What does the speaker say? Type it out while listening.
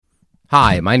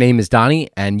Hi, my name is Donnie,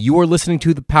 and you are listening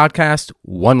to the podcast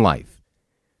One Life.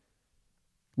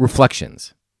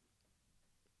 Reflections.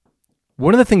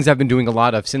 One of the things I've been doing a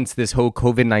lot of since this whole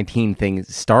COVID-19 thing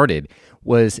started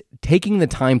was taking the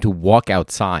time to walk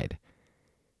outside.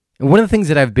 And one of the things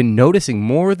that I've been noticing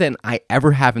more than I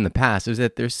ever have in the past is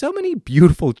that there's so many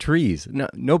beautiful trees.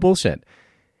 No bullshit.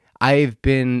 I've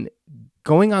been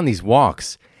going on these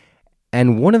walks,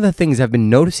 and one of the things I've been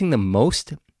noticing the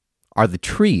most are the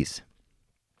trees.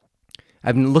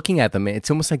 I've been looking at them, and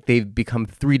it's almost like they've become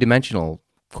three-dimensional,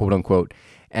 quote unquote,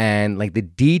 and like the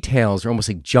details are almost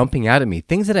like jumping out at me,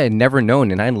 things that I had never known,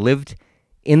 and I lived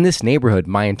in this neighborhood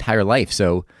my entire life,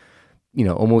 so,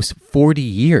 almost 40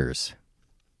 years.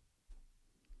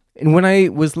 And when I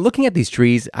was looking at these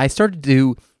trees, I started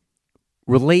to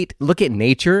look at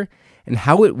nature and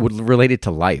how it would relate it to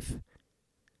life.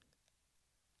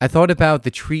 I thought about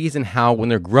the trees and how when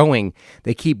they're growing,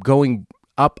 they keep going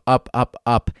up, up, up,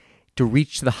 up to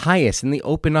reach the highest, and they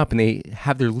open up and they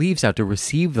have their leaves out to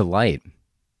receive the light.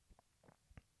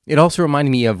 It also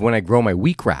reminded me of when I grow my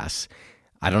wheatgrass.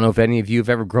 I don't know if any of you have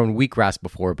ever grown wheatgrass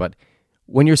before, but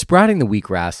when you're sprouting the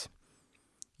wheatgrass,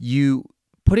 you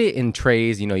put it in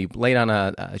trays, you lay it on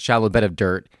a shallow bed of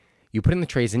dirt, you put it in the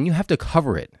trays, and you have to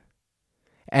cover it.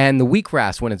 And the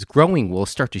wheatgrass, when it's growing, will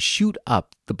start to shoot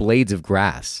up the blades of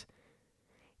grass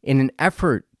in an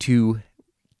effort to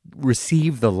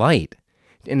receive the light,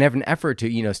 in an effort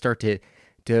to, start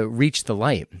to reach the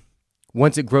light.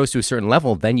 Once it grows to a certain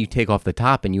level, then you take off the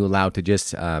top and you allow it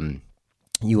to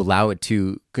you allow it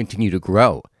to continue to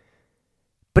grow.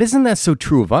 But isn't that so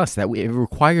true of us, that it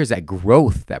requires that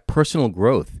growth, that personal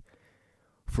growth,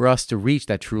 for us to reach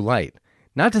that true light?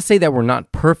 Not to say that we're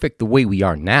not perfect the way we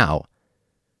are now,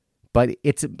 but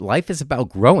life is about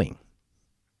growing.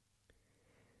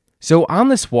 So on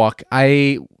this walk,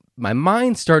 my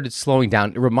mind started slowing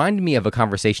down. It reminded me of a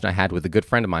conversation I had with a good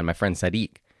friend of mine, my friend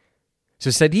Sadiq.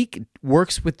 So Sadiq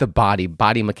works with the body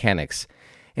mechanics,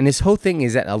 and his whole thing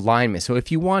is at alignment. So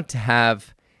if you want to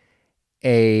have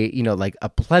a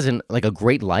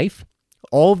great life,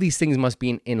 all of these things must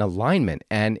be in alignment.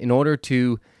 And in order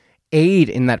to aid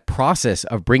in that process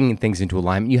of bringing things into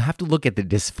alignment, you have to look at the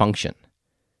dysfunction.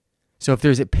 So if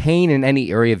there's a pain in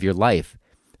any area of your life,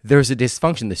 there's a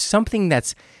dysfunction. There's something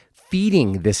that's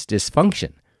feeding this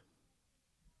dysfunction.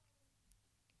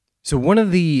 So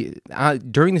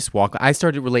during this walk, I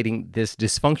started relating this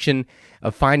dysfunction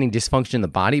of finding dysfunction in the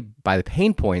body by the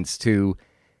pain points to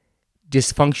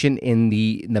dysfunction in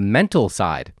the mental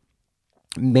side,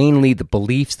 mainly the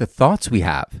beliefs, the thoughts we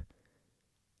have.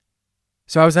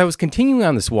 So as I was continuing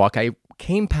on this walk, I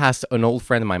came past an old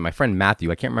friend of mine, my friend Matthew.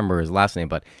 I can't remember his last name,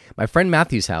 but my friend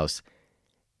Matthew's house.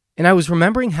 And I was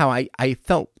remembering how I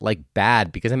felt like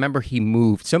bad because I remember he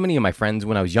moved. So many of my friends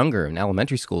when I was younger in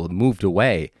elementary school moved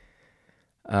away.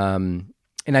 And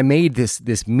I made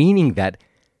this meaning that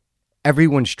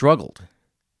everyone struggled.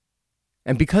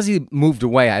 And because he moved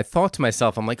away, I thought to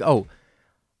myself, I'm like,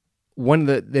 one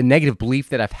of the negative belief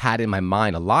that I've had in my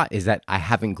mind a lot is that I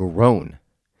haven't grown.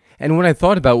 And when I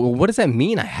thought about, what does that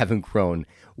mean I haven't grown?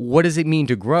 What does it mean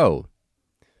to grow?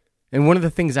 And one of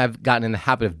the things I've gotten in the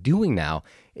habit of doing now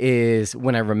is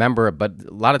when I remember, but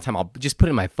a lot of time I'll just put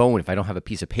it in my phone if I don't have a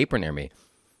piece of paper near me.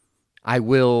 I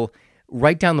will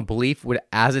write down the belief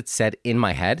as it's said in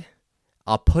my head.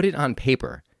 I'll put it on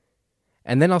paper.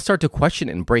 And then I'll start to question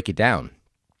it and break it down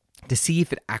to see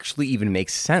if it actually even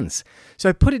makes sense. So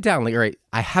I put it down like, all right,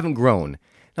 I haven't grown. And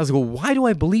I was like, well, why do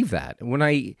I believe that? And when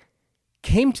I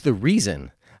came to the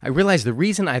reason, I realized the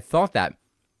reason I thought that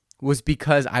was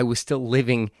because I was still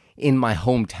living in my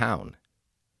hometown.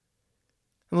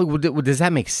 I'm like, well, does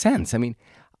that make sense? I mean,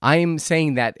 I'm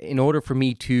saying that in order for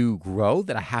me to grow,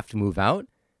 that I have to move out.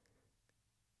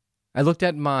 I looked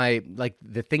at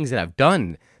the things that I've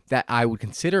done that I would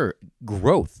consider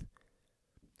growth.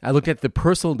 I looked at the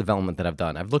personal development that I've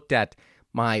done. I've looked at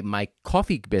my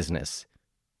coffee business.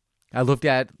 I looked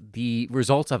at the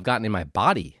results I've gotten in my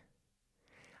body.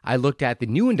 I looked at the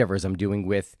new endeavors I'm doing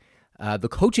with the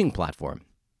coaching platform.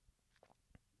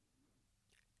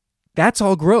 That's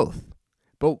all growth.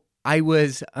 But I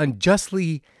was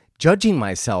unjustly judging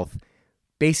myself,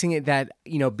 basing it that,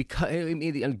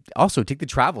 because also take the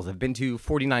travels. I've been to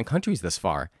 49 countries thus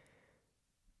far.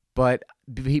 But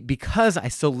because I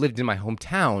still lived in my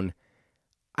hometown,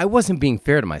 I wasn't being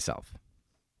fair to myself.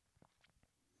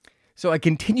 So I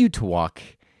continued to walk,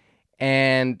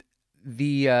 and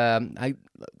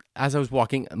as I was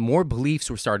walking, more beliefs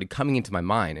were started coming into my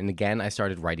mind. And again, I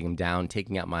started writing them down,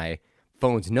 taking out my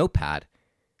phone's notepad,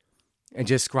 and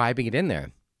just scribing it in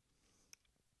there.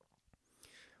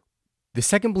 The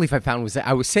second belief I found was that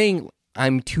I was saying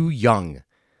I'm too young.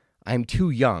 I'm too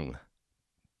young.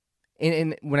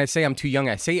 And when I say I'm too young,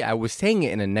 I was saying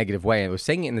it in a negative way. I was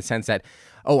saying it in the sense that,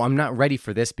 oh, I'm not ready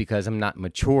for this because I'm not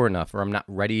mature enough, or I'm not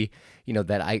ready,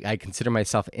 that I consider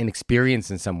myself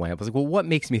inexperienced in some way. I was like, well, what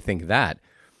makes me think that?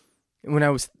 And when I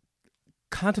was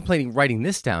contemplating writing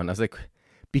this down, I was like,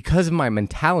 because of my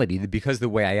mentality, because of the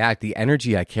way I act, the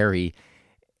energy I carry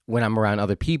when I'm around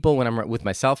other people, when I'm with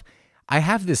myself, I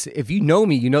have this, if you know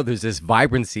me, there's this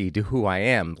vibrancy to who I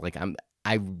am. Like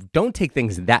I don't take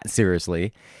things that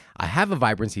seriously. I have a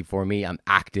vibrancy for me. I'm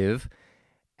active.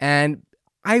 And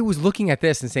I was looking at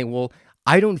this and saying, well,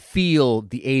 I don't feel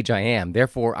the age I am.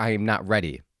 Therefore, I am not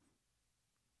ready.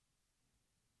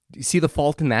 Do you see the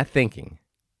fault in that thinking?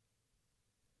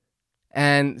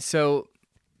 And so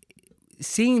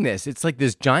seeing this, it's like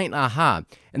this giant aha.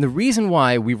 And the reason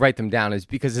why we write them down is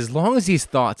because as long as these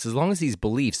thoughts, as long as these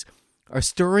beliefs are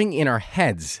stirring in our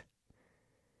heads,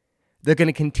 they're going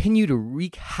to continue to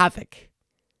wreak havoc.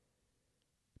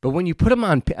 But when you put them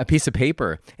on a piece of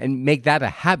paper and make that a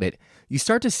habit, you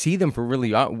start to see them for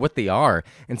really what they are.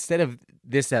 Instead of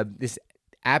this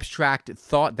abstract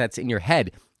thought that's in your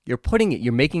head, you're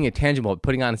making it tangible,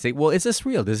 putting on and say, well, is this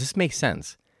real? Does this make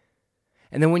sense?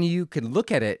 And then when you can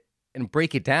look at it and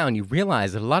break it down, you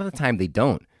realize that a lot of the time they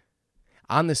don't.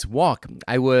 On this walk,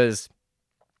 I was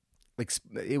like,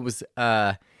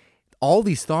 all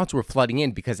these thoughts were flooding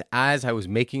in because as I was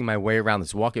making my way around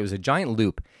this walk, it was a giant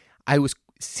loop. I was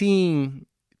seeing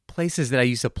places that I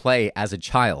used to play as a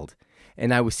child,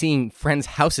 and I was seeing friends'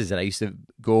 houses that I used to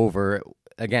go over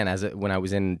again when I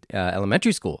was in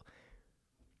elementary school.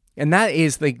 And that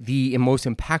is like the most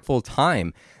impactful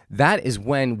time. That is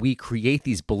when we create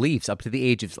these beliefs up to the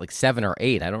age of like 7 or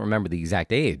 8. I don't remember the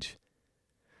exact age.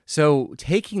 So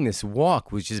taking this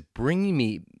walk was just flooding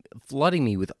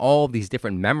me with all these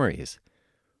different memories.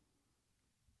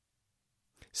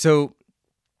 So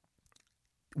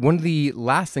one of the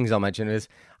last things I'll mention is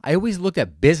I always looked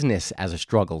at business as a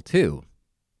struggle too.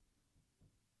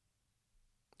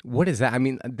 What is that? I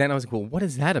mean, then I was like, well, what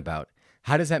is that about?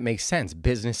 How does that make sense?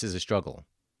 Business is a struggle.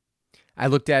 I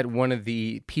looked at one of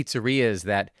the pizzerias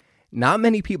that not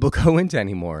many people go into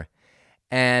anymore.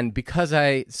 And because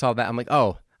I saw that, I'm like,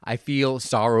 oh, I feel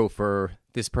sorrow for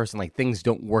this person. Like things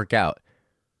don't work out.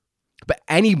 But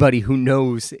anybody who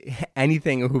knows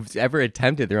anything, who's ever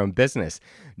attempted their own business,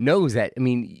 knows that, I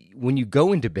mean, when you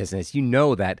go into business, you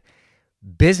know that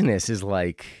business is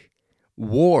like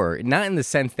war. Not in the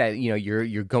sense that,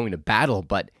 you're going to battle,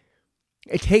 but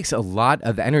it takes a lot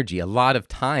of energy, a lot of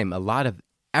time, a lot of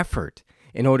effort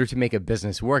in order to make a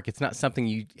business work. It's not something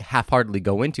you half-heartedly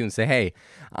go into and say, hey,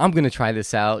 I'm going to try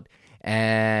this out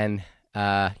and,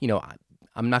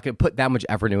 I'm not going to put that much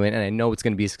effort into it, and I know it's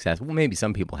going to be a success. Well, maybe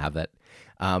some people have that.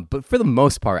 But for the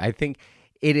most part, I think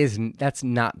that's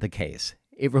not the case.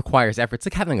 It requires effort. It's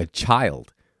like having a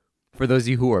child. For those of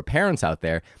you who are parents out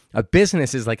there, a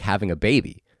business is like having a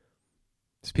baby.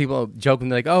 So people joke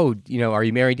and they're like, oh, are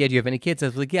you married yet? Do you have any kids? I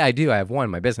was like, yeah, I do. I have one,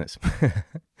 my business.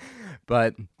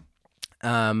 But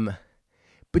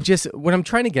just what I'm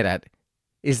trying to get at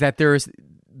is that there's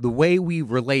the way we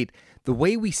relate, the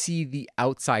way we see the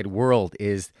outside world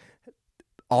is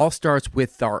all starts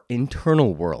with our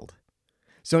internal world.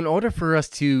 So in order for us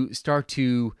to start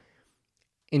to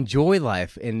enjoy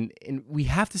life, and we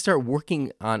have to start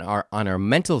working on our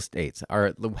mental states,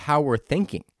 how we're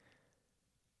thinking.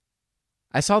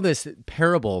 I saw this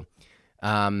parable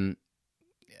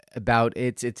about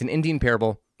it's an Indian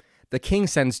parable. The king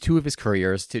sends 2 of his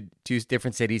couriers to 2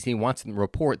 different cities, and he wants them to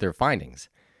report their findings.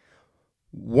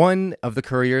 One of the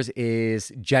couriers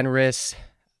is generous,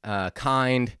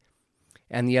 kind,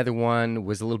 and the other one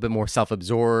was a little bit more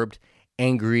self-absorbed,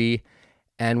 angry.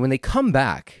 And when they come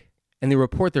back and they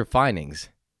report their findings,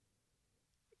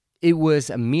 it was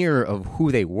a mirror of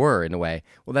who they were in a way.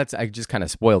 Well, I just kind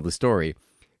of spoiled the story.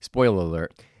 Spoiler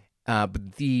alert.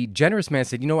 But the generous man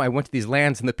said, I went to these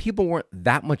lands and the people weren't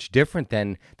that much different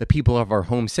than the people of our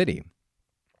home city.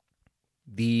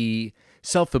 The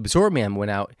self-absorbed man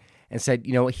went out and said,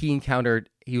 he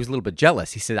was a little bit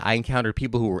jealous. He said, I encountered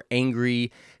people who were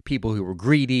angry, people who were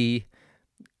greedy.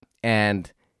 And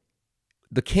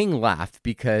the king laughed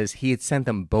because he had sent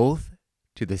them both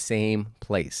to the same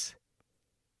place.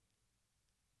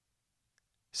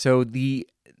 So the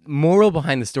moral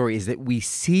behind the story is that we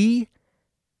see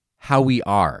how we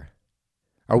are.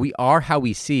 Or we are how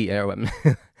we see. I'm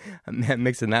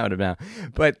mixing that one up now.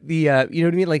 But you know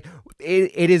what I mean? Like,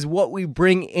 it is what we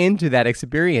bring into that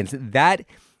experience. That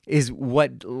is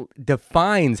what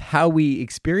defines how we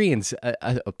experience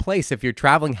a place. If you're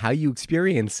traveling, how you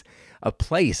experience a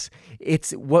place.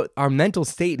 It's what our mental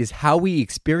state is, how we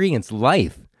experience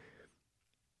life.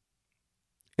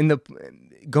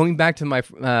 Going back to my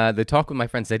the talk with my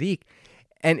friend Sadiq,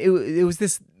 and it was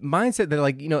this mindset that,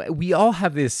 like, we all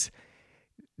have this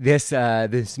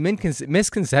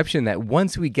misconception that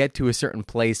once we get to a certain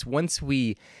place, once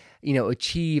we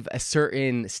achieve a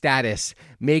certain status,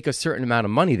 make a certain amount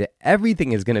of money, that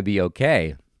everything is going to be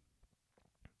okay.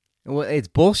 Well, it's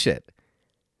bullshit.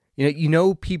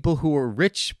 People who are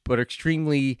rich but are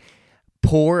extremely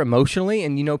poor emotionally,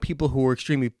 and people who are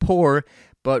extremely poor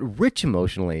but rich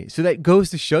emotionally. So that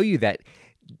goes to show you that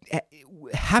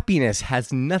happiness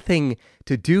has nothing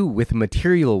to do with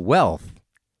material wealth.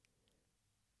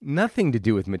 Nothing to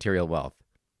do with material wealth.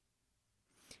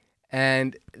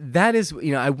 And that is,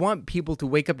 I want people to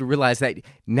wake up to realize that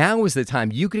now is the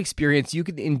time you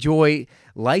could enjoy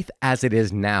life as it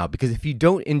is now. Because if you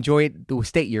don't enjoy it the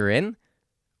state you're in,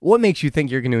 what makes you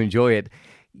think you're going to enjoy it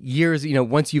years,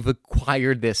 once you've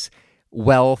acquired this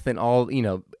wealth and all,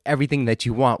 everything that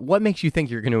you want? What makes you think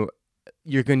you're going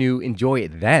to enjoy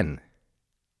it then?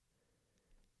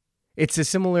 It's a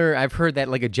similar, I've heard that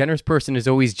like a generous person is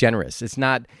always generous. It's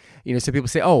not, some people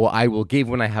say, oh, well, I will give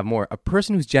when I have more. A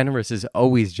person who's generous is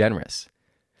always generous.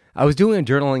 I was doing a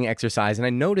journaling exercise and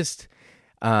I noticed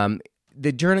the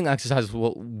journaling exercise,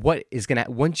 well, what is going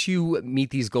to, once you meet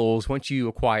these goals, once you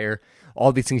acquire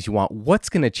all these things you want, what's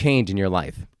going to change in your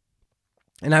life?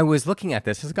 And I was looking at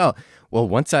this, I was like, oh, well,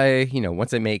 once I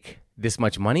make this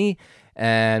much money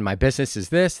and my business is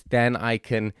this, then I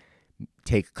can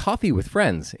take coffee with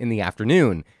friends in the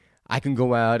afternoon. I can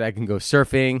go out, I can go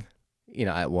surfing.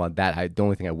 The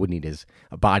only thing I would need is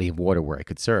a body of water where I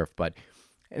could surf.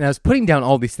 And I was putting down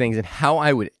all these things and how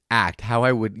I would act, how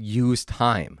I would use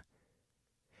time.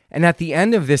 And at the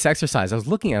end of this exercise, I was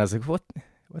looking at it, I was like, what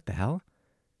the hell?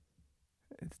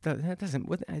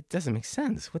 It doesn't make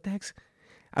sense. What the heck's...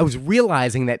 I was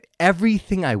realizing that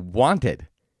everything I wanted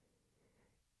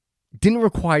didn't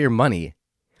require money.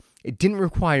 It didn't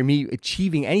require me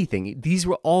achieving anything. These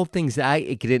were all things that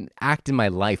I could enact in my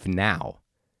life now.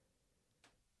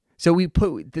 So we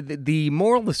put the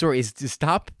moral of the story is to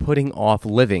stop putting off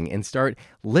living and start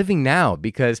living now,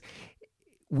 because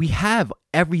we have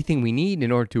everything we need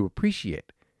in order to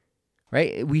appreciate,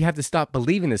 right? We have to stop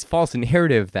believing this false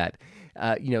narrative that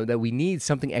that we need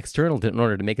something external in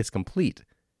order to make us complete.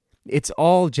 It's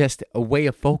all just a way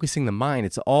of focusing the mind.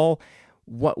 It's all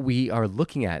what we are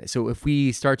looking at. So if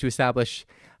we start to establish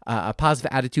a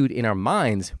positive attitude in our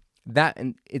minds, that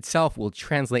in itself will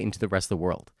translate into the rest of the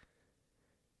world.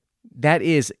 That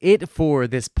is it for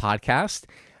this podcast.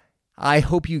 I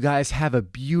hope you guys have a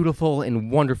beautiful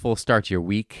and wonderful start to your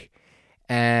week.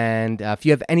 And if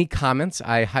you have any comments,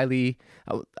 I'd highly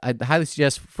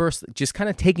suggest first just kind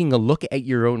of taking a look at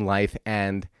your own life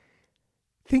and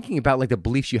thinking about like the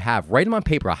beliefs you have. Write them on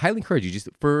paper. I highly encourage you just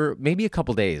for maybe a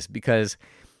couple days, because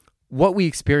what we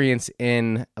experience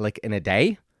in a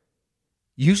day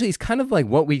usually is kind of like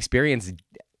what we experience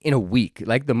in a week,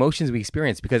 like the emotions we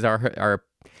experience, because our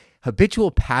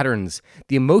habitual patterns,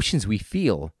 the emotions we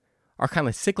feel are kind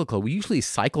of cyclical. We usually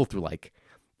cycle through like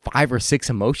 5 or 6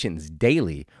 emotions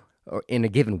daily or in a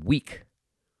given week.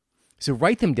 So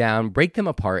write them down, break them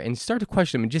apart, and start to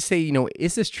question them and just say,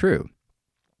 is this true?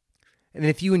 And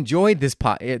if you enjoyed this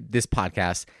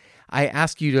podcast, I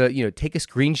ask you to take a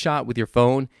screenshot with your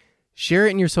phone, share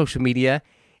it in your social media.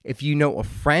 If you know a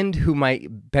friend who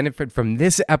might benefit from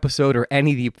this episode or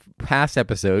any of the past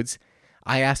episodes,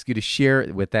 I ask you to share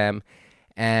it with them.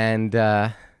 And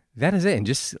that is it. And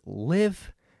just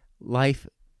live life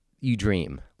you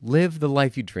dream. Live the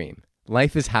life you dream.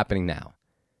 Life is happening now.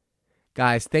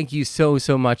 Guys, thank you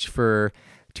so much for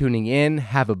tuning in.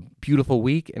 Have a beautiful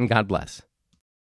week, and God bless.